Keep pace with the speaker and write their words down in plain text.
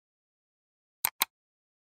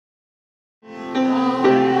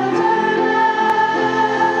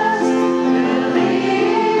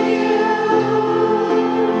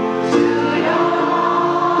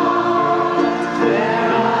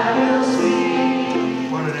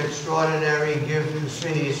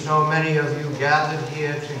see so many of you gathered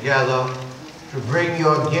here together to bring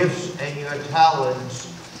your gifts and your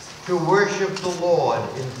talents to worship the Lord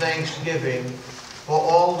in thanksgiving for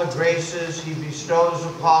all the graces he bestows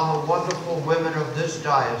upon the wonderful women of this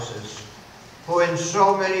diocese, who in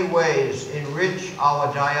so many ways enrich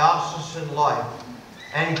our diocesan life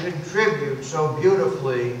and contribute so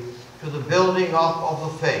beautifully to the building up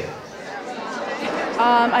of the faith.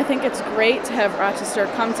 I think it's great to have Rochester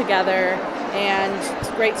come together, and it's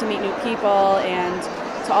great to meet new people and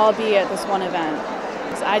to all be at this one event.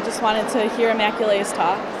 So I just wanted to hear Immaculee's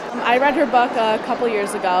talk. I read her book a couple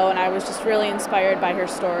years ago, and I was just really inspired by her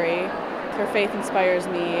story. Her faith inspires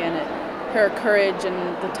me, and her courage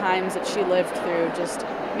and the times that she lived through just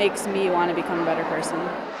makes me want to become a better person.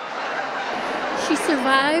 She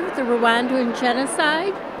survived the Rwandan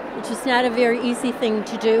genocide, which is not a very easy thing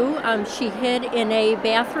to do. She hid in a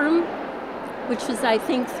bathroom, which was, I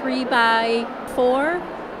think, 3 by 4.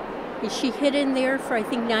 And she hid in there for, I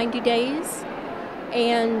think, 90 days.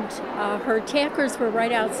 And her attackers were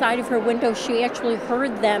right outside of her window. She actually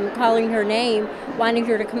heard them calling her name, wanting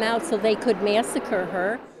her to come out so they could massacre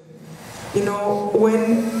her. You know,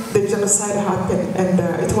 when the genocide happened, and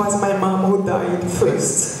it was my mom who died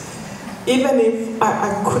first, even if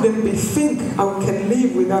I couldn't think I can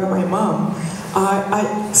live without my mom,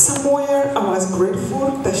 somewhere I was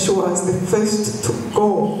grateful that she was the first to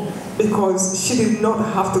go, because she did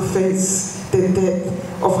not have to face the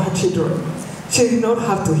death of her children. She did not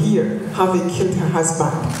have to hear how they killed her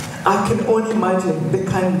husband. I can only imagine the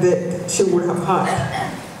kind of death she would have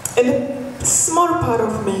had. And a small part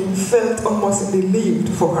of me felt almost relieved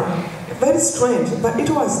for her. Very strange, but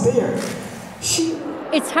it was there.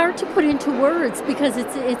 It's hard to put into words, because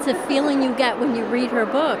it's a feeling you get when you read her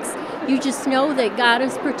books. You just know that God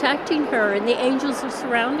is protecting her and the angels are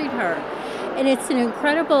surrounding her. And it's an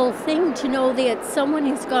incredible thing to know that someone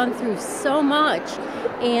has gone through so much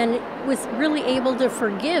and was really able to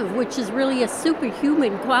forgive, which is really a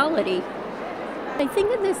superhuman quality. I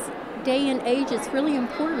think in this day and age it's really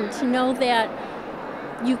important to know that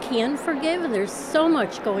you can forgive, and there's so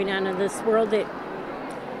much going on in this world that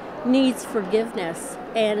needs forgiveness,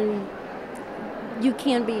 and you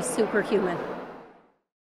can be superhuman.